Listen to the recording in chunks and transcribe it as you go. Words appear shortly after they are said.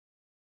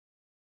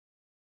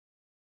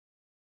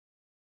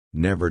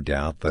Never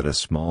doubt that a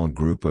small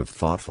group of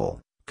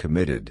thoughtful,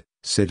 committed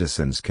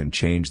citizens can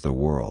change the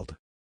world.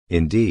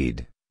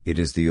 Indeed, it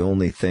is the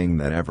only thing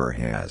that ever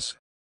has.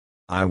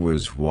 I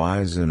was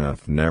wise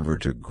enough never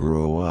to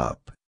grow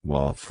up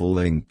while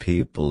fooling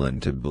people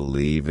into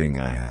believing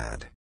I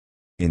had.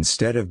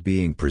 Instead of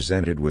being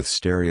presented with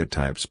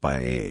stereotypes by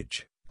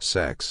age,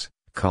 sex,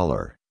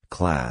 color,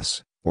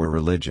 class, or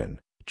religion,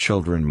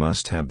 children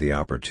must have the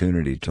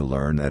opportunity to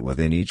learn that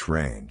within each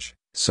range,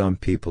 some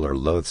people are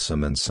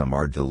loathsome and some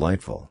are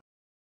delightful.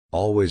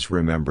 Always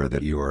remember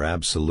that you are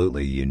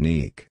absolutely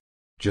unique,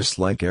 just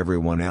like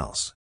everyone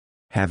else.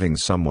 Having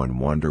someone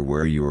wonder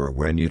where you are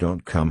when you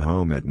don't come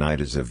home at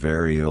night is a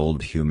very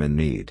old human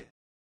need.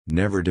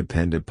 Never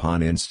depend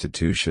upon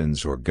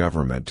institutions or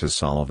government to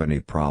solve any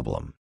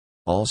problem.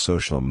 All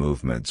social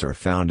movements are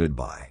founded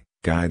by,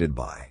 guided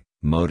by,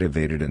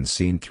 motivated and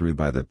seen through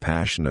by the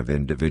passion of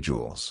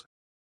individuals.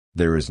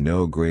 There is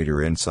no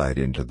greater insight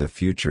into the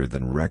future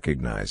than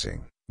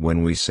recognizing,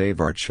 when we save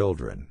our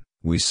children,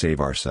 we save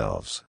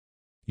ourselves.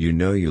 You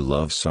know you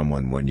love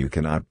someone when you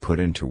cannot put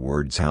into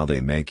words how they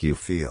make you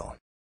feel.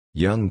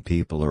 Young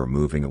people are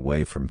moving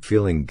away from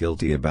feeling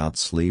guilty about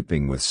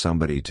sleeping with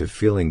somebody to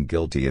feeling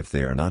guilty if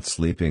they are not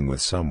sleeping with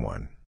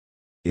someone.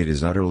 It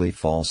is utterly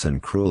false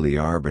and cruelly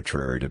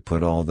arbitrary to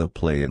put all the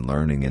play and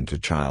learning into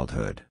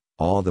childhood,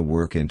 all the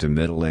work into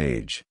middle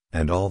age,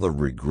 and all the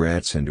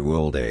regrets into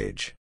old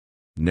age.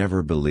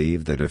 Never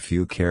believe that a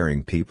few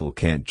caring people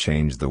can't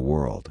change the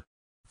world.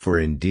 For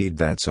indeed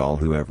that's all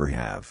who ever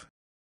have.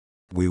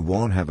 We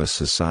won't have a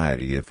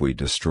society if we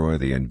destroy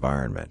the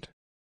environment.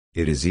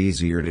 It is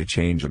easier to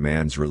change a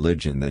man's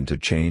religion than to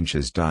change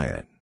his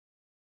diet.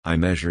 I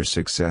measure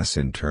success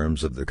in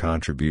terms of the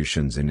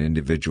contributions an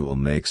individual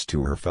makes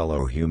to her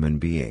fellow human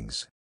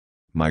beings.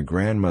 My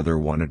grandmother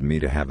wanted me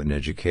to have an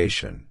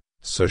education,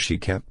 so she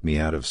kept me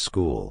out of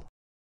school.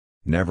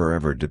 Never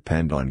ever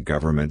depend on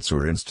governments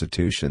or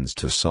institutions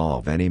to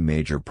solve any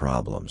major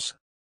problems.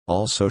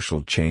 All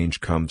social change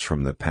comes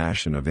from the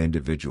passion of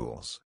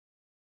individuals.